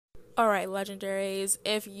Alright, legendaries,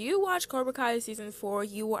 if you watch Cobra Kai season 4,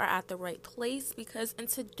 you are at the right place because in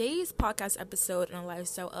today's podcast episode in the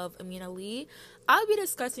lifestyle of Amina Lee, I'll be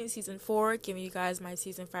discussing season 4, giving you guys my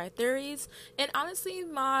season 5 theories, and honestly,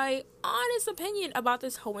 my honest opinion about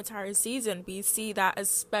this whole entire season. We see that a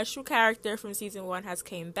special character from season 1 has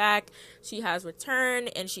came back, she has returned,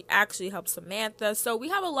 and she actually helps Samantha, so we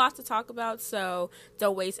have a lot to talk about, so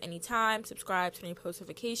don't waste any time, subscribe, turn on post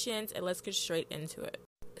notifications, and let's get straight into it.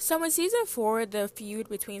 So in season 4, the feud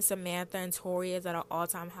between Samantha and Tori is at an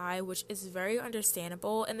all-time high, which is very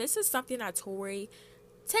understandable, and this is something that Tori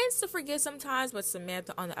tends to forget sometimes, but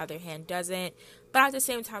Samantha on the other hand doesn't. But at the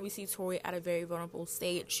same time, we see Tori at a very vulnerable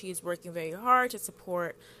state. She is working very hard to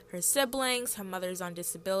support her siblings, her mother's on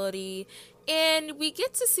disability, and we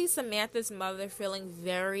get to see Samantha's mother feeling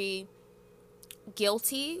very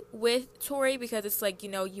guilty with Tori because it's like,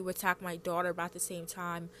 you attack my daughter, but at the same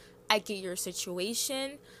time, I get your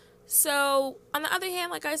situation. So, on the other hand,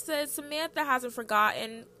 like I said, Samantha hasn't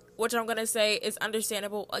forgotten, which I'm going to say is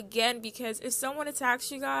understandable again, because if someone attacks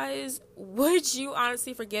you guys, would you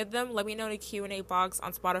honestly forgive them? Let me know in the Q&A box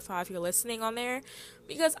on Spotify if you're listening on there,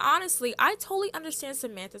 because honestly, I totally understand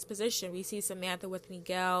Samantha's position. We see Samantha with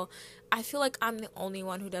Miguel. I feel like I'm the only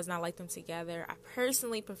one who does not like them together. I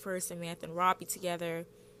personally prefer Samantha and Robbie together.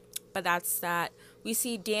 But that's that. We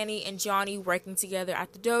see Danny and Johnny working together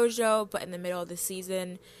at the dojo, but in the middle of the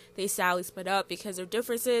season, they sadly split up because their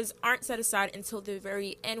differences aren't set aside until the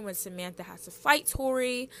very end when Samantha has to fight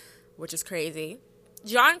Tori, which is crazy.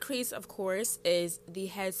 John Kreese, of course, is the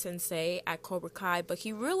head sensei at Cobra Kai, but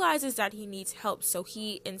he realizes that he needs help, so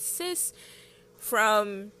he insists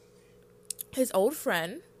from his old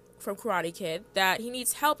friend from Karate Kid that he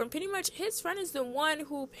needs help, and pretty much his friend is the one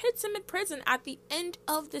who hits him in prison at the end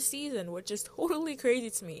of the season, which is totally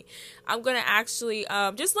crazy to me. I'm gonna actually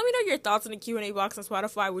just let me know your thoughts in the Q&A box on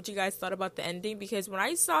Spotify, what you guys thought about the ending, because when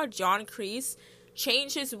I saw John Kreese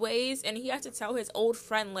change his ways and he had to tell his old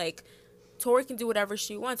friend, like, Tori can do whatever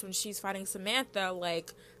she wants when she's fighting Samantha,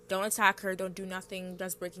 like, don't attack her, don't do nothing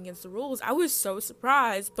that's breaking against the rules, I was so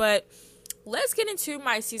surprised. But let's get into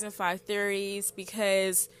my season 5 theories,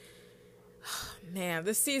 because man,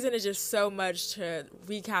 this season is just so much to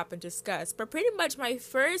recap and discuss. But pretty much my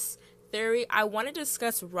first theory, I want to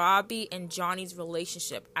discuss Robbie and Johnny's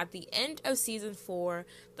relationship. At the end of season 4,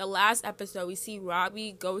 the last episode, we see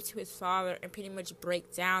Robbie go to his father and pretty much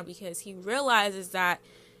break down because he realizes that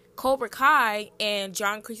Cobra Kai and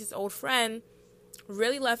John Kreese's old friend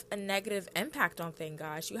really left a negative impact on things,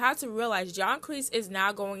 guys. You have to realize John Kreese is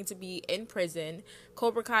now going to be in prison.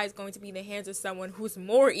 Cobra Kai is going to be in the hands of someone who's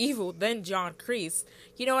more evil than John Kreese.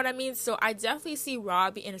 You know what I mean? So I definitely see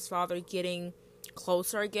Robbie and his father getting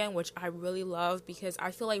closer again, which I really love, because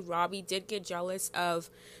I feel like Robbie did get jealous of,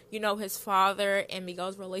 his father and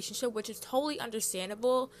Miguel's relationship, which is totally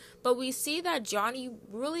understandable. But we see that Johnny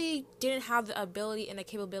really didn't have the ability and the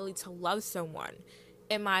capability to love someone.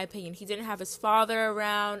 In my opinion, he didn't have his father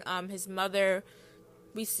around, his mother.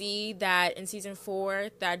 We see that in season 4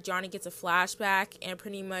 that Johnny gets a flashback and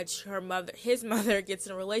pretty much his mother gets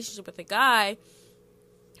in a relationship with a guy,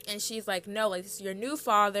 and she's like, no, like, this is your new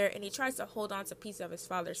father, and he tries to hold on to a piece of his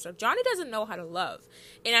father. So Johnny doesn't know how to love,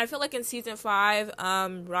 and I feel like in season 5,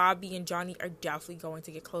 Robbie and Johnny are definitely going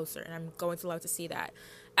to get closer, and I'm going to love to see that.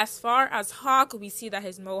 As far as Hawk, we see that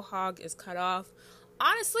his mohawk is cut off.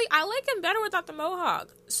 Honestly, I like him better without the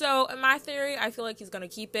mohawk. So, in my theory, I feel like he's going to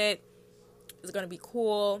keep it. It's going to be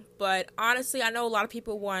cool. But, honestly, I know a lot of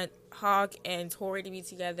people want Hawk and Tori to be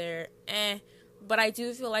together. But I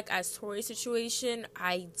do feel like as Tori's situation,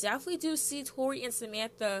 I definitely do see Tori and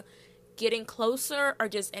Samantha getting closer or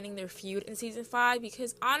just ending their feud in season 5.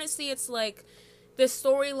 Because, honestly, it's like the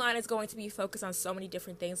storyline is going to be focused on so many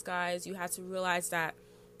different things, guys. You have to realize that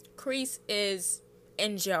Kreese is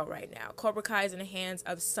in jail right now. Cobra Kai is in the hands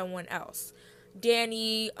of someone else.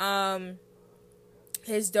 Danny,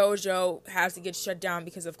 his dojo has to get shut down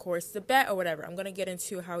because, of course, the bet or whatever. I'm going to get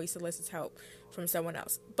into how he solicits help from someone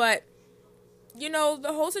else. But, the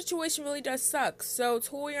whole situation really does suck. So,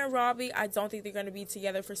 Tori and Robbie, I don't think they're going to be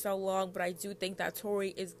together for so long, but I do think that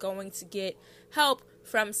Tori is going to get help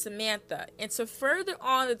from Samantha. And to further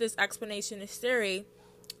on with this explanation, this theory,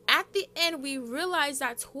 at the end, we realized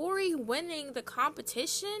that Tori winning the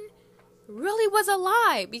competition really was a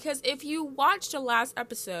lie. Because if you watch the last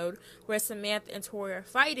episode where Samantha and Tori are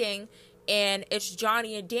fighting, and it's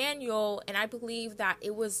Johnny and Daniel, and I believe that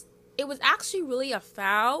it was actually really a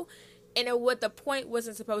foul, and the point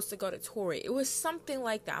wasn't supposed to go to Tori. It was something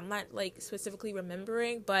like that. I'm not, like, specifically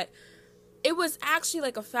remembering, but it was actually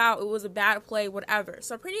like a foul. It was a bad play, whatever.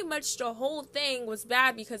 So pretty much the whole thing was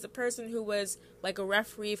bad because the person who was like a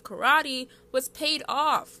referee of karate was paid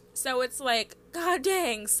off. So it's like, god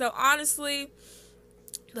dang. So honestly,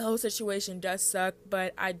 the whole situation does suck,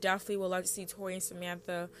 but I definitely would love to see Tori and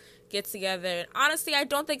Samantha get together. And honestly, I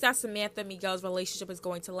don't think that Samantha and Miguel's relationship is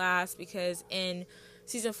going to last, because in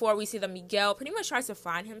season 4, we see that Miguel pretty much tries to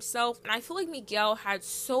find himself, and I feel like Miguel had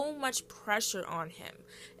so much pressure on him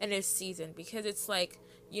in this season, because it's like,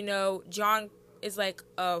 you know, John is like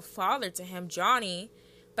a father to him, Johnny,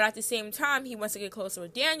 but at the same time, he wants to get closer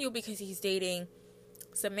with Daniel because he's dating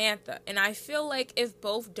Samantha. And I feel like if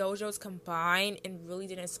both dojos combined and really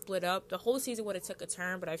didn't split up, the whole season would have took a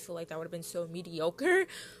turn, but I feel like that would have been so mediocre.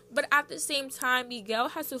 But at the same time, Miguel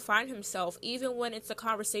has to find himself, even when it's a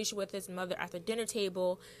conversation with his mother at the dinner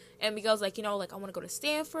table, and Miguel's like, you know, like, I want to go to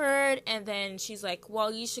Stanford, and then she's like,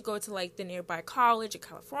 well, you should go to like the nearby college in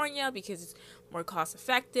California because it's more cost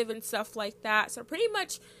effective and stuff like that. So pretty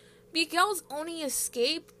much Miguel's only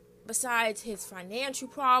escape, besides his financial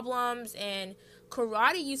problems, and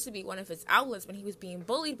karate used to be one of his outlets when he was being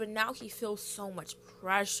bullied, but now he feels so much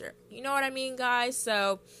pressure. You know what I mean, guys?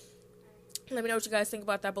 So let me know what you guys think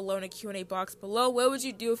about that below in the Q&A box below. What would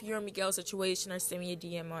you do if you're in Miguel's situation? Or send me a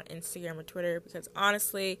DM on Instagram or Twitter, because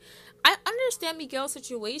honestly, I understand Miguel's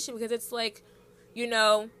situation, because it's like, you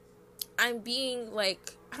know, I'm being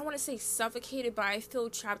like, I don't want to say suffocated, but I feel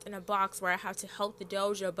trapped in a box where I have to help the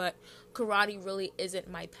dojo, but karate really isn't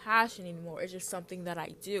my passion anymore. It's just something that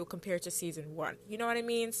I do compared to season 1. You know what I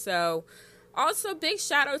mean? So also big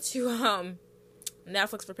shout out to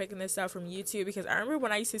Netflix for picking this up from YouTube, because I remember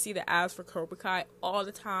when I used to see the ads for Cobra Kai all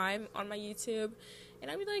the time on my YouTube, and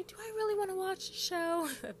I'd be like, do I really want to watch the show?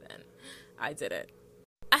 And then I did it.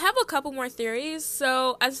 I have a couple more theories.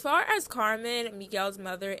 So as far as Carmen, Miguel's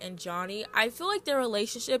mother, and Johnny, I feel like their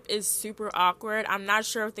relationship is super awkward. I'm not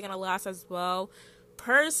sure if they're going to last as well.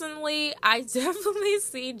 Personally, I definitely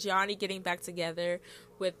see Johnny getting back together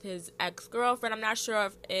with his ex-girlfriend. I'm not sure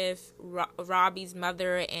if Robbie's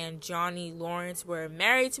mother and Johnny Lawrence were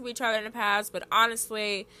married to each other in the past, but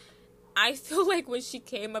honestly, I feel like when she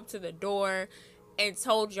came up to the door and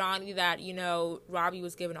told Johnny that, you know, Robbie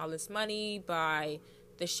was given all this money by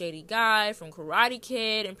the shady guy from Karate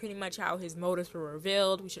Kid, and pretty much how his motives were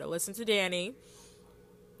revealed, we should have listened to Danny.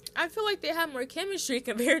 I feel like they had more chemistry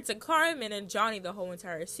compared to Carmen and Johnny the whole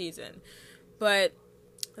entire season. But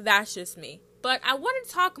that's just me. But I want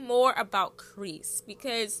to talk more about Kreese,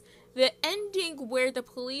 because the ending where the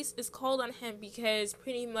police is called on him because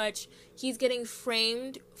pretty much he's getting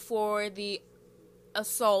framed for the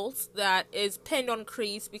assault that is pinned on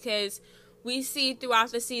Kreese, because we see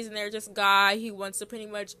throughout the season there's this guy, he wants to pretty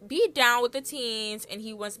much be down with the teens, and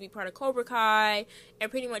he wants to be part of Cobra Kai, and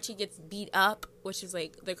pretty much he gets beat up, which is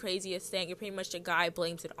like the craziest thing, and pretty much the guy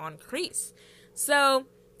blames it on Kreese. So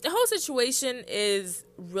the whole situation is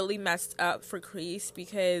really messed up for Kreese,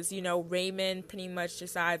 because, you know, Raymond pretty much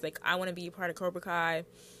decides, like, I want to be a part of Cobra Kai.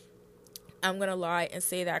 I'm gonna lie and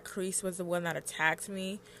say that Kreese was the one that attacked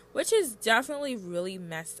me, which is definitely really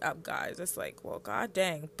messed up, guys. It's like, well, god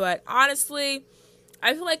dang. But honestly,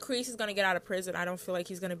 I feel like Kreese is gonna get out of prison. I don't feel like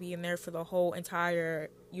he's gonna be in there for the whole entire,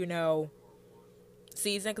 you know,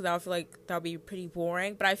 season, because I feel like that'll be pretty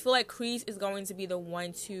boring. But I feel like Kreese is going to be the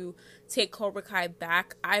one to take Cobra Kai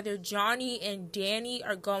back. Either Johnny and Danny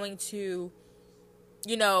are going to,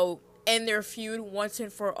 you know, end their feud once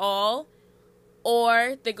and for all,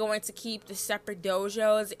 or they're going to keep the separate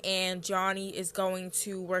dojos and Johnny is going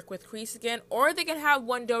to work with Kreese again, or they can have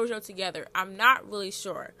one dojo together. I'm not really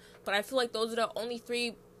sure, but I feel like those are the only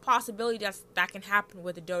 3 possibilities that can happen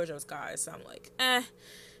with the dojos, guys. So I'm like,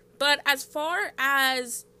 But as far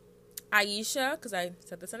as Aisha, because I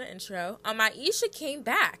said this in the intro, Aisha came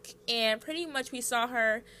back, and pretty much we saw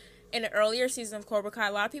her in the earlier season of Cobra Kai.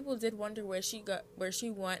 A lot of people did wonder where she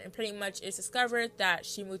went, and pretty much it's discovered that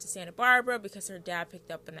she moved to Santa Barbara because her dad picked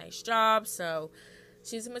up a nice job. So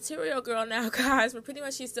she's a material girl now, guys, but pretty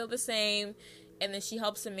much she's still the same. And then she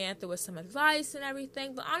helps Samantha with some advice and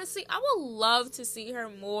everything. But honestly, I would love to see her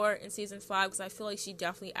more in season 5, because I feel like she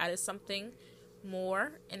definitely added something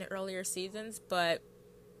more in the earlier seasons. But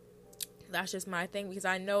that's just my thing, because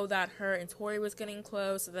I know that her and Tori was getting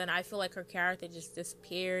close, so then I feel like her character just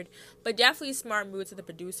disappeared. But definitely smart move to the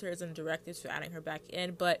producers and directors for adding her back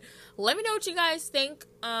in. But let me know what you guys think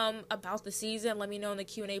about the season. Let me know in the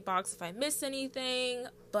Q&A box if I missed anything.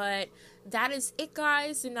 But that is it,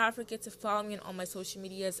 guys. Do not forget to follow me on all my social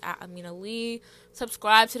medias at Amina Lee.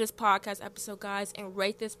 Subscribe to this podcast episode, guys, and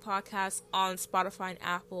rate this podcast on Spotify and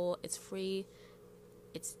Apple. It's free.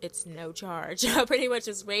 it's no charge. Pretty much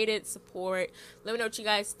just rate it, support. Let me know what you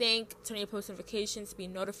guys think. Turn on your post notifications to be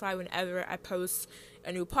notified whenever I post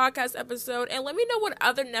a new podcast episode. And let me know what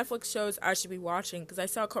other Netflix shows I should be watching, because I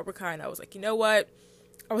saw Cobra Kai and I was like, you know what?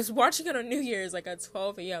 I was watching it on New Year's, like at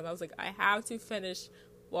 12 a.m. I was like, I have to finish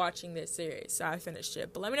watching this series. So I finished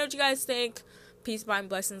it. But let me know what you guys think. Peace, and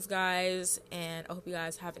blessings, guys. And I hope you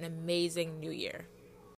guys have an amazing new year.